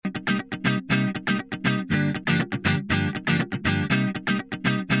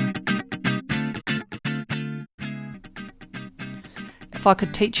if I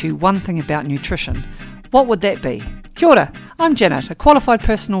could teach you one thing about nutrition, what would that be? Kia ora, I'm Janet, a qualified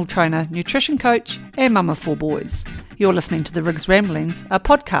personal trainer, nutrition coach and mum of 4 boys. You're listening to The Rigs Ramblings, a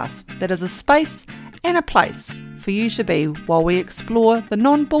podcast that is a space and a place for you to be while we explore the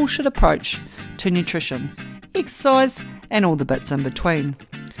non-bullshit approach to nutrition, exercise and all the bits in between.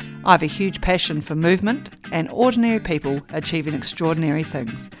 I have a huge passion for movement and ordinary people achieving extraordinary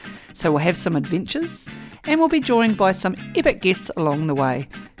things. So we'll have some adventures and we'll be joined by some epic guests along the way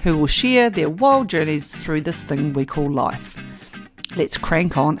who will share their wild journeys through this thing we call life. Let's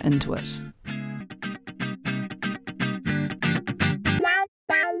crank on into it.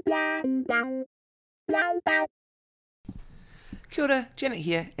 Kia ora, Janet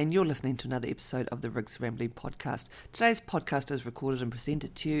here, and you're listening to another episode of the Rigs Rambling podcast. Today's podcast is recorded and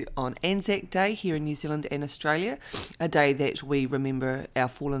presented to you on Anzac Day here in New Zealand and Australia, a day that we remember our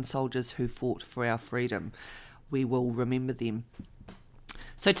fallen soldiers who fought for our freedom. We will remember them.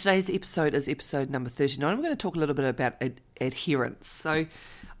 So today's episode is episode number 39. We're going to talk a little bit about adherence. So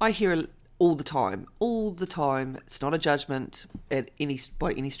I hear all the time. It's not a judgment by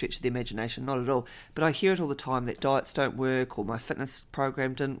any stretch of the imagination, not at all. But I hear it all the time that diets don't work, or my fitness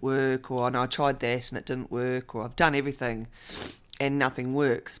program didn't work, or I tried that and it didn't work, or I've done everything and nothing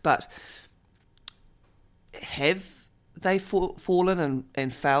works. But have they fallen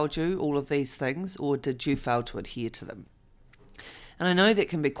and failed you, all of these things, or did you fail to adhere to them? And I know that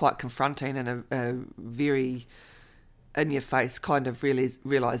can be quite confronting and a very in-your-face kind of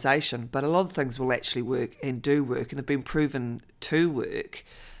realisation, but a lot of things will actually work and do work and have been proven to work,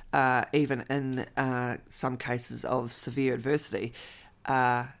 even in some cases of severe adversity,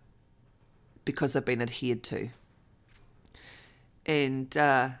 because they've been adhered to. And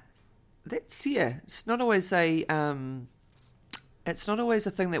it's not always a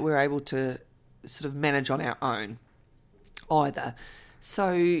thing that we're able to sort of manage on our own either.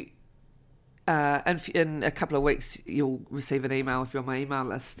 So in a couple of weeks, you'll receive an email if you're on my email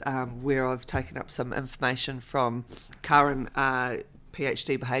list where I've taken up some information from Karen,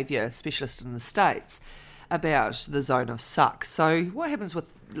 PhD behaviour specialist in the States, about the zone of suck. So what happens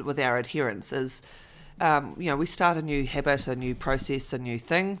with our adherence is, we start a new habit, a new process, a new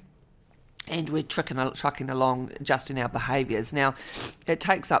thing, and we're trucking along adjusting our behaviours. Now, it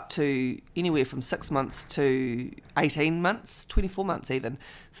takes up to anywhere from 6 months to 18 months, 24 months even,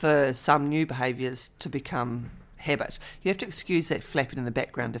 for some new behaviours to become habit. You have to excuse that flapping in the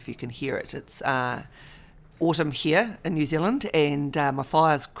background if you can hear it. It's autumn here in New Zealand, and my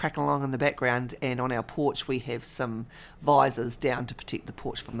fire's cracking along in the background, and on our porch we have some visors down to protect the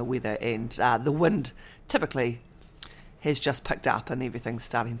porch from the weather, and the wind typically has just picked up and everything's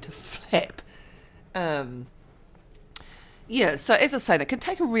starting to flap. So as I say, it can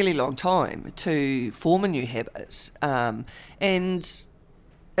take a really long time to form a new habit, and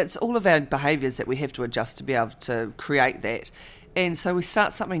it's all of our behaviours that we have to adjust to be able to create that. And so we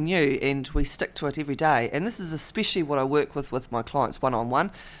start something new and we stick to it every day. And this is especially what I work with my clients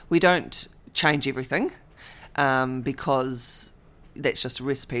one-on-one. We don't change everything because that's just a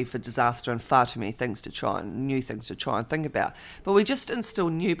recipe for disaster and far too many new things to try and think about. But we just instill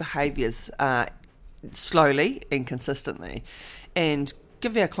new behaviours slowly and consistently and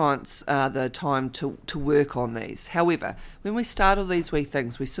give our clients the time to work on these. However, when we start all these wee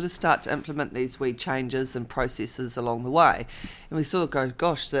things, we sort of start to implement these wee changes and processes along the way. And we sort of go,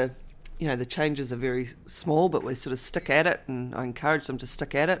 gosh, the changes are very small, but we sort of stick at it, and I encourage them to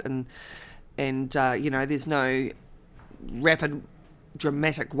stick at it. And there's no rapid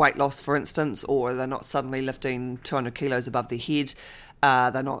dramatic weight loss, for instance, or they're not suddenly lifting 200 kilos above their head.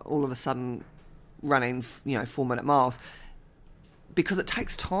 They're not all of a sudden running 4-minute miles, because it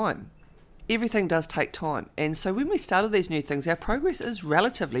takes time. Everything does take time. And so when we start all these new things, our progress is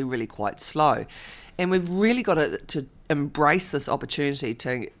relatively really quite slow, and we've really got to embrace this opportunity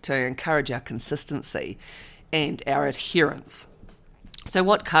to encourage our consistency and our adherence. So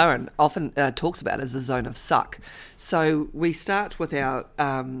what Karen often talks about is the zone of suck. So we start with our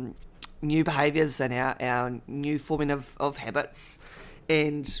new behaviours and our new forming of habits,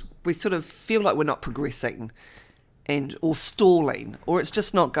 and we sort of feel like we're not progressing or stalling, or it's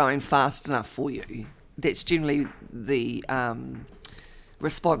just not going fast enough for you. That's generally the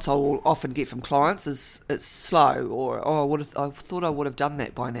response I will often get from clients is it's slow, or I thought I would have done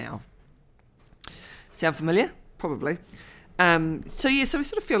that by now. Sound familiar? Probably. So we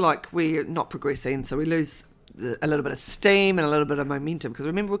sort of feel like we're not progressing, so we lose a little bit of steam and a little bit of momentum, because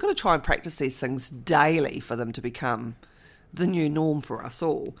remember, we've got to try and practice these things daily for them to become the new norm for us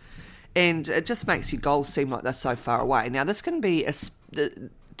all. And it just makes your goals seem like they're so far away. Now, this can be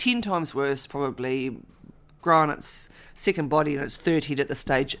 10 times worse probably grow on its second body in its third head at this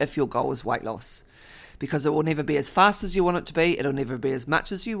stage if your goal is weight loss. Because it will never be as fast as you want it to be. It'll never be as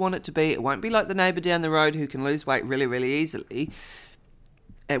much as you want it to be. It won't be like the neighbour down the road who can lose weight really, really easily.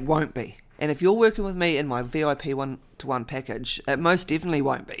 It won't be. And if you're working with me in my VIP 1-to-1 package, it most definitely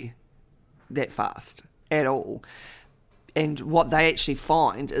won't be that fast at all. And what they actually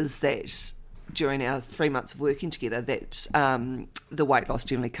find is that during our 3 months of working together, that the weight loss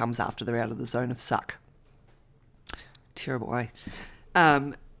generally comes after they're out of the zone of suck. Terrible, eh?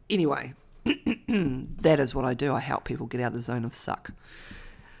 Anyway, that is what I do. I help people get out of the zone of suck.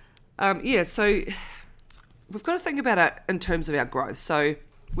 So we've got to think about it in terms of our growth. So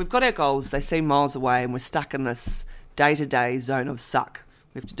we've got our goals, they seem miles away, and we're stuck in this day-to-day zone of suck.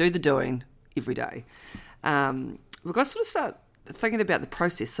 We have to do the doing every day. We've got to sort of start thinking about the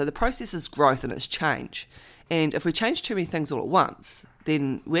process. So the process is growth and it's change. And if we change too many things all at once,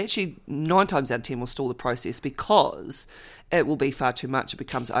 then we actually 9 times out of 10 will stall the process because it will be far too much. It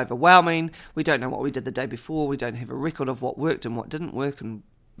becomes overwhelming. We don't know what we did the day before. We don't have a record of what worked and what didn't work and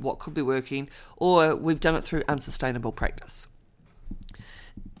what could be working, or we've done it through unsustainable practice.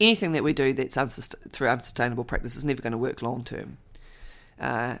 Anything that we do that's through unsustainable practice is never going to work long term.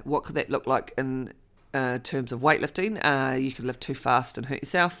 What could that look like in terms of weightlifting? You could lift too fast and hurt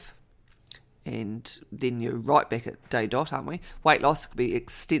yourself, and then you're right back at day dot, aren't we? Weight loss could be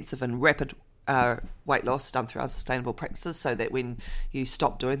extensive and rapid weight loss done through unsustainable practices, so that when you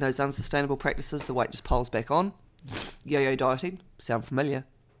stop doing those unsustainable practices, the weight just piles back on. Yo-yo dieting, sound familiar?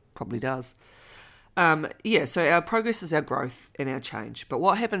 Probably does. So our progress is our growth and our change. But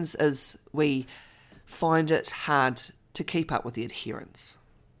what happens is we find it hard to keep up with the adherence.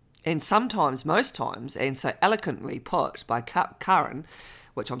 And sometimes, most times, and so eloquently put by Karen,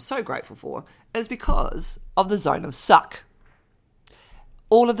 which I'm so grateful for, is because of the zone of suck.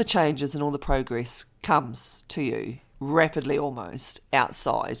 All of the changes and all the progress comes to you rapidly almost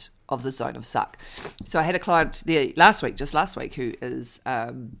outside of the zone of suck. So I had a client there just last week, who is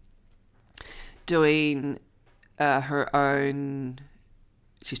doing her own,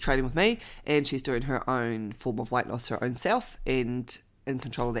 she's training with me, and she's doing her own form of weight loss, her own self, and in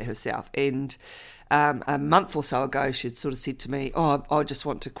control of that herself. And a month or so ago, she'd sort of said to me, I just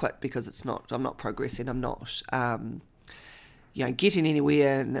want to quit because I'm not progressing, I'm not getting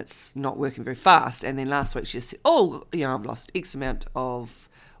anywhere, and it's not working very fast. And then last week she just said, I've lost X amount of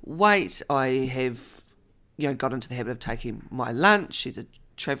weight, I have got into the habit of taking my lunch. She's a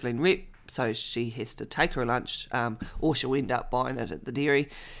travelling rep, so she has to take her lunch, or she'll end up buying it at the dairy,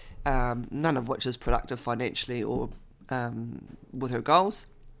 none of which is productive financially or with her goals.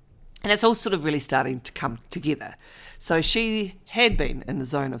 And it's all sort of really starting to come together. So she had been in the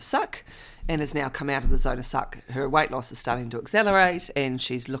zone of suck and has now come out of the zone of suck. Her weight loss is starting to accelerate, and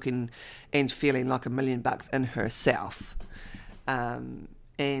she's looking and feeling like $1 million in herself.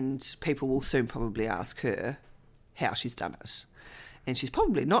 And people will soon probably ask her how she's done it. And she's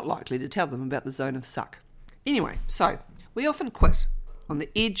probably not likely to tell them about the zone of suck. Anyway, so we often quit on the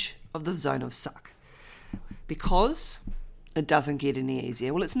edge of the zone of suck because it doesn't get any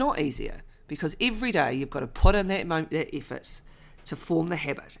easier. Well, it's not easier because every day you've got to put in that effort to form the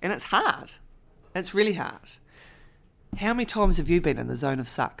habit. And it's hard. It's really hard. How many times have you been in the zone of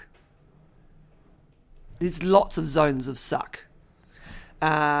suck? There's lots of zones of suck.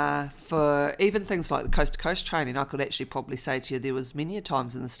 For even things like the coast-to-coast training, I could actually probably say to you there was many a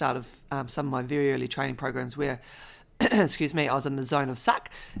times in the start of some of my very early training programs where, I was in the zone of suck,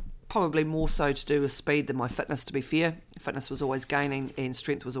 probably more so to do with speed than my fitness, to be fair. Fitness was always gaining and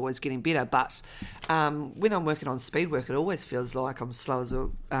strength was always getting better, but when I'm working on speed work, it always feels like I'm slow as a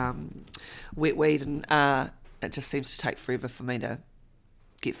wet weed, and it just seems to take forever for me to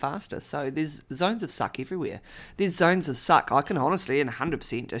get faster. So there's zones of suck everywhere. There's zones of suck, I can honestly and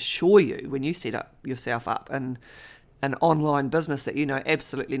 100% assure you, when you set up yourself up in an online business that you know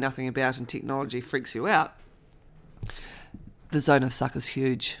absolutely nothing about and technology freaks you out, the zone of suck is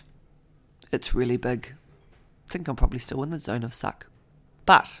huge. It's really big. I think I'm probably still in the zone of suck.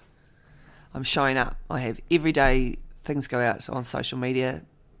 But I'm showing up. I have everyday things go out on social media.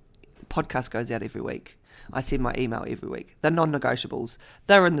 The podcast goes out every week. I send my email every week. They're non-negotiables.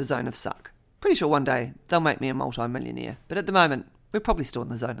 They're in the zone of suck. Pretty sure one day they'll make me a multi-millionaire. But at the moment, we're probably still in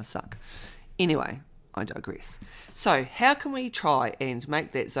the zone of suck. Anyway, I digress. So how can we try and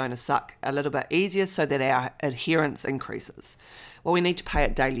make that zone of suck a little bit easier so that our adherence increases? Well, we need to pay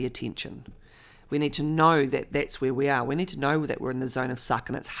it daily attention. We need to know that that's where we are. We need to know that we're in the zone of suck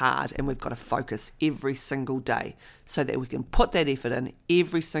and it's hard, and we've got to focus every single day so that we can put that effort in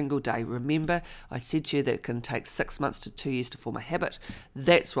every single day. Remember, I said to you that it can take 6 months to 2 years to form a habit.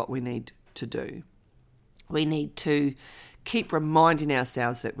 That's what we need to do. We need to keep reminding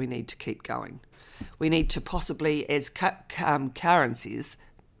ourselves that we need to keep going. We need to possibly, as Karen says,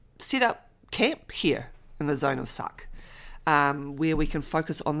 set up camp here in the zone of suck, where we can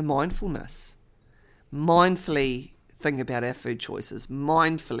focus on the mindfulness. Mindfully think about our food choices,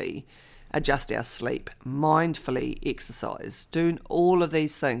 mindfully adjust our sleep, mindfully exercise, doing all of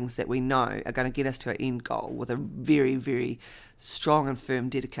these things that we know are going to get us to our end goal with a very, very strong and firm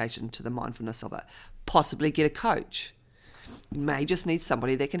dedication to the mindfulness of it. Possibly get a coach. You may just need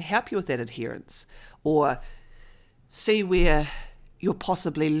somebody that can help you with that adherence, or see where you're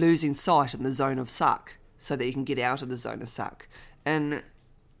possibly losing sight in the zone of suck so that you can get out of the zone of suck. In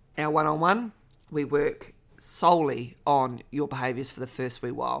our one-on-one, we work solely on your behaviours for the first wee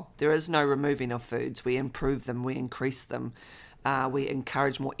while. There is no removing of foods. We improve them, we increase them. We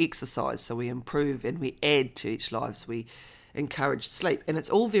encourage more exercise, so we improve and we add to each lives. We encourage sleep. And it's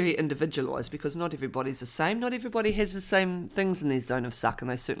all very individualised because not everybody's the same. Not everybody has the same things in their zone of suck,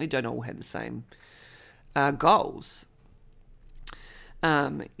 and they certainly don't all have the same goals.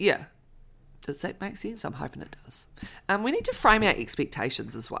 Yeah. Does that make sense? I'm hoping it does. We need to frame our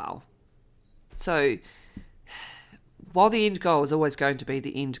expectations as well. So while the end goal is always going to be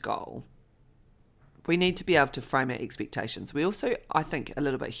the end goal, we need to be able to frame our expectations. We also, I think, a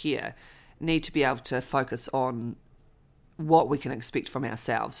little bit here, need to be able to focus on what we can expect from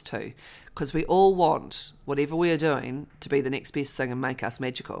ourselves too. Because we all want whatever we are doing to be the next best thing and make us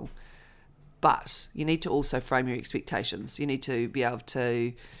magical. But you need to also frame your expectations. You need to be able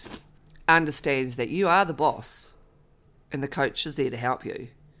to understand that you are the boss and the coach is there to help you.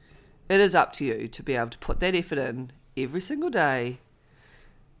 It is up to you to be able to put that effort in every single day,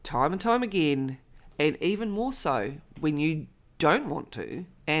 time and time again, and even more so when you don't want to,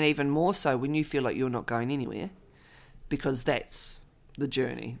 and even more so when you feel like you're not going anywhere, because that's the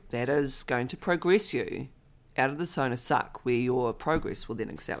journey. That is going to progress you out of the zone of suck, where your progress will then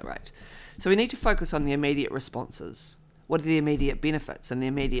accelerate. So we need to focus on the immediate responses. What are the immediate benefits and the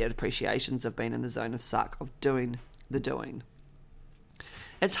immediate appreciations of being in the zone of suck, of doing the doing?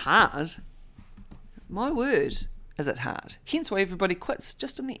 It's hard. My word, is it hard. Hence why everybody quits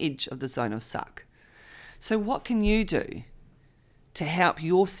just on the edge of the zone of suck. So what can you do to help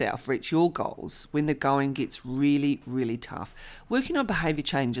yourself reach your goals when the going gets really, really tough? Working on behaviour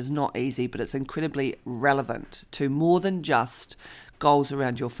change is not easy, but it's incredibly relevant to more than just goals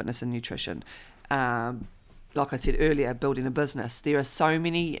around your fitness and nutrition. Like I said earlier, building a business, there are so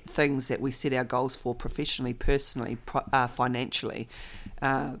many things that we set our goals for professionally, personally, financially,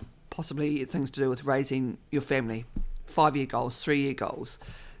 possibly things to do with raising your family, 5-year goals, 3-year goals.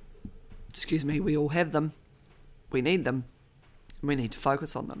 Excuse me, we all have them. We need them. We need to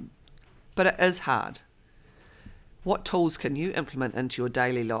focus on them. But it is hard. What tools can you implement into your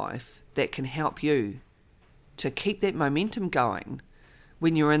daily life that can help you to keep that momentum going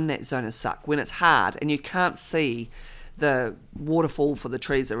when you're in that zone of suck, when it's hard and you can't see the waterfall for the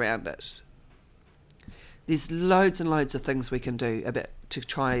trees around it? There's loads and loads of things we can do to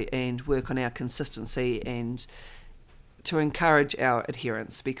try and work on our consistency and to encourage our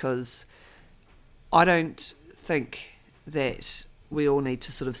adherence, because I don't think that we all need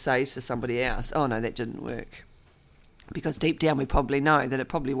to sort of say to somebody else, oh no, that didn't work. Because deep down we probably know that it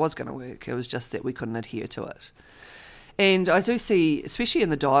probably was going to work. It was just that we couldn't adhere to it. And I do see, especially in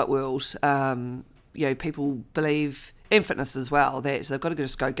the diet world, people believe, in fitness as well, that they've got to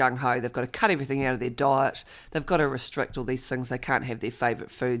just go gung-ho. They've got to cut everything out of their diet. They've got to restrict all these things. They can't have their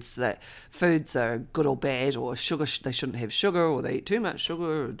favourite foods. That foods are good or bad, or sugar, they shouldn't have sugar, or they eat too much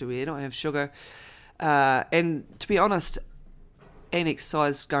sugar, or do we not have sugar? And to be honest, and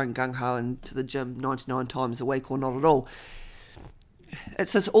exercise, going gung-ho and to the gym 99 times a week or not at all,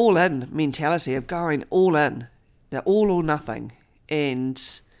 it's this all-in mentality of going all in. They're all or nothing. And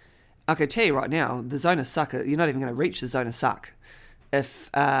I can tell you right now, the zone of suck, you're not even going to reach the zone of suck if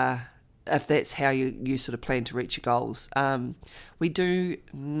that's how you sort of plan to reach your goals. We do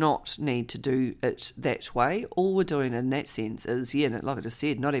not need to do it that way. All we're doing in that sense is, like I just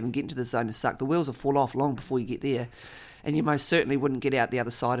said, not even getting to the zone of suck. The wheels will fall off long before you get there, and you most certainly wouldn't get out the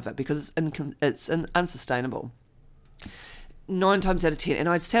other side of it, because it's unsustainable. 9 times out of 10, and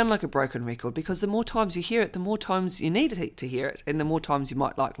I sound like a broken record, because the more times you hear it, the more times you need to hear it, and the more times you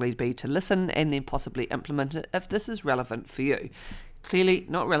might likely be to listen and then possibly implement it if this is relevant for you. Clearly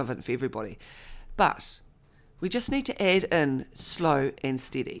not relevant for everybody. But we just need to add in slow and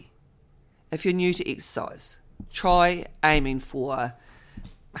steady. If you're new to exercise, try aiming for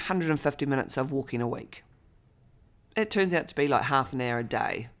 150 minutes of walking a week. It turns out to be like half an hour a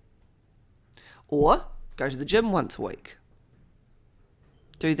day. Or go to the gym once a week.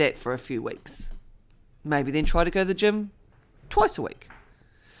 Do that for a few weeks. Maybe then try to go to the gym twice a week.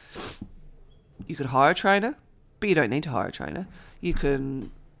 You could hire a trainer, but you don't need to hire a trainer. You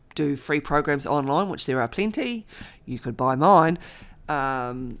can do free programs online, which there are plenty. You could buy mine.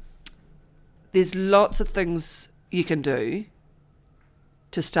 There's lots of things you can do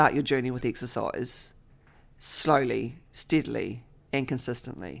to start your journey with exercise slowly, steadily, and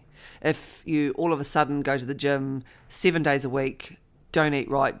consistently. If you all of a sudden go to the gym 7 days a week, don't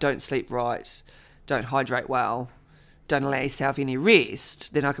eat right, don't sleep right, don't hydrate well, don't allow yourself any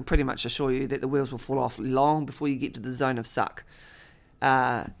rest, then I can pretty much assure you that the wheels will fall off long before you get to the zone of suck.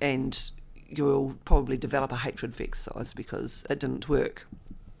 And you'll probably develop a hatred for exercise because it didn't work,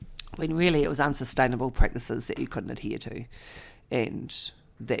 when really it was unsustainable practices that you couldn't adhere to, and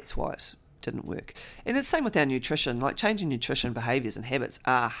that's why it didn't work. And it's the same with our nutrition. Like, changing nutrition behaviours and habits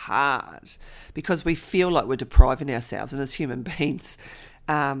are hard because we feel like we're depriving ourselves, and as human beings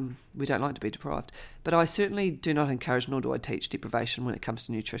we don't like to be deprived. But I certainly do not encourage, nor do I teach, deprivation when it comes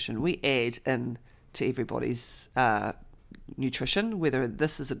to nutrition. We add in to everybody's nutrition, whether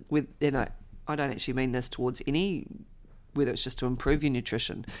this is I don't actually mean this towards any, whether it's just to improve your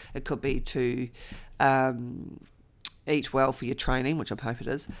nutrition. It could be to eat well for your training, which I hope it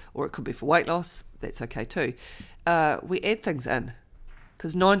is, or it could be for weight loss. That's okay too. We add things in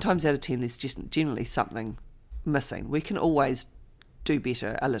because 9 times out of 10 there's just generally something missing. We can always do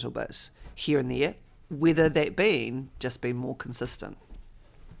better a little bit here and there, whether that being just being more consistent.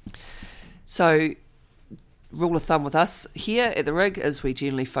 So, rule of thumb with us here at the Rig is we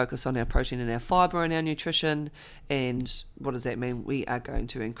generally focus on our protein and our fibre and our nutrition. And what does that mean? We are going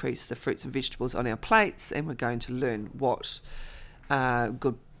to increase the fruits and vegetables on our plates, and we're going to learn what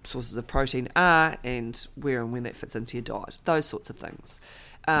good sources of protein are and where and when that fits into your diet, those sorts of things.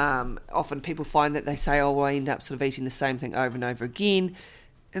 Often people find that they say, oh, well, I end up sort of eating the same thing over and over again.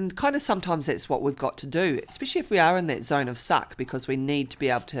 And kind of sometimes that's what we've got to do, especially if we are in that zone of suck, because we need to be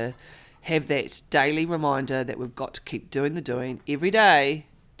able to have that daily reminder that we've got to keep doing the doing every day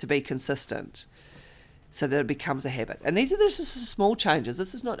to be consistent so that it becomes a habit. And these are just small changes.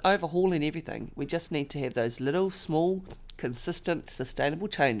 This is not overhauling everything. We just need to have those little, small, consistent, sustainable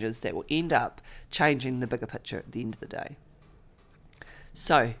changes that will end up changing the bigger picture at the end of the day.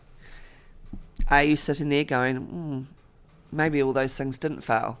 So, are you sitting there going, maybe all those things didn't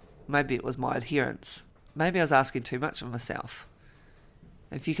fail. Maybe it was my adherence. Maybe I was asking too much of myself.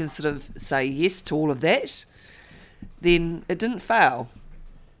 If you can sort of say yes to all of that, then it didn't fail.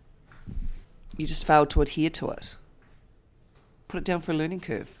 You just failed to adhere to it. Put it down for a learning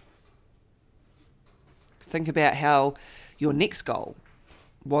curve. Think about how your next goal,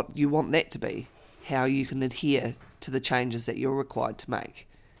 what you want that to be, how you can adhere to the changes that you're required to make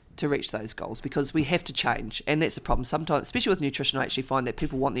to reach those goals, because we have to change, and that's a problem sometimes, especially with nutrition. I actually find that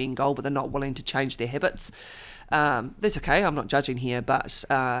people want the end goal but they're not willing to change their habits. That's okay, I'm not judging here, but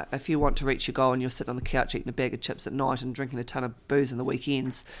if you want to reach your goal and you're sitting on the couch eating a bag of chips at night and drinking a ton of booze on the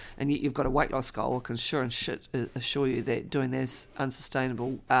weekends, and you've got a weight loss goal, I can assure you that doing those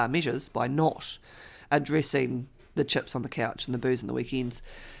unsustainable measures by not addressing the chips on the couch and the booze on the weekends,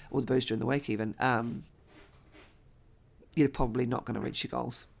 or the booze during the week even, you're probably not going to reach your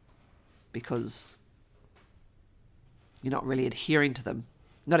goals, because you're not really adhering to them,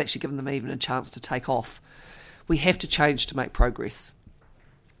 not actually giving them even a chance to take off. We have to change to make progress.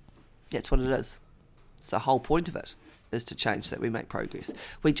 That's what it is. It's the whole point of it, is to change so that we make progress.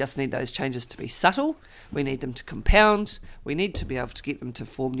 We just need those changes to be subtle. We need them to compound. We need to be able to get them to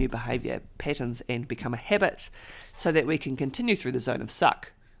form new behaviour patterns and become a habit, so that we can continue through the zone of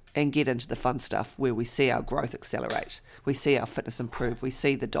suck and get into the fun stuff where we see our growth accelerate, we see our fitness improve, we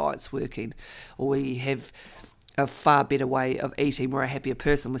see the diets working, or we have a far better way of eating, we're a happier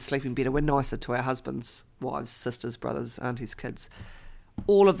person, we're sleeping better, we're nicer to our husbands, wives, sisters, brothers, aunties, kids,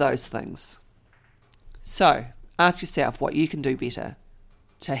 all of those things. So ask yourself what you can do better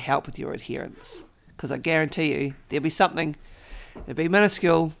to help with your adherence, because I guarantee you there'll be something, it'll be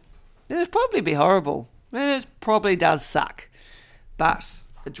minuscule, it'll probably be horrible, it probably does suck, but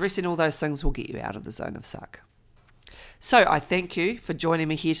addressing all those things will get you out of the zone of suck. So I thank you for joining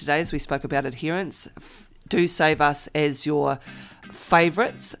me here today as we spoke about adherence. Do save us as your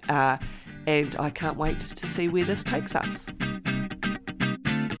favourites, and I can't wait to see where this takes us.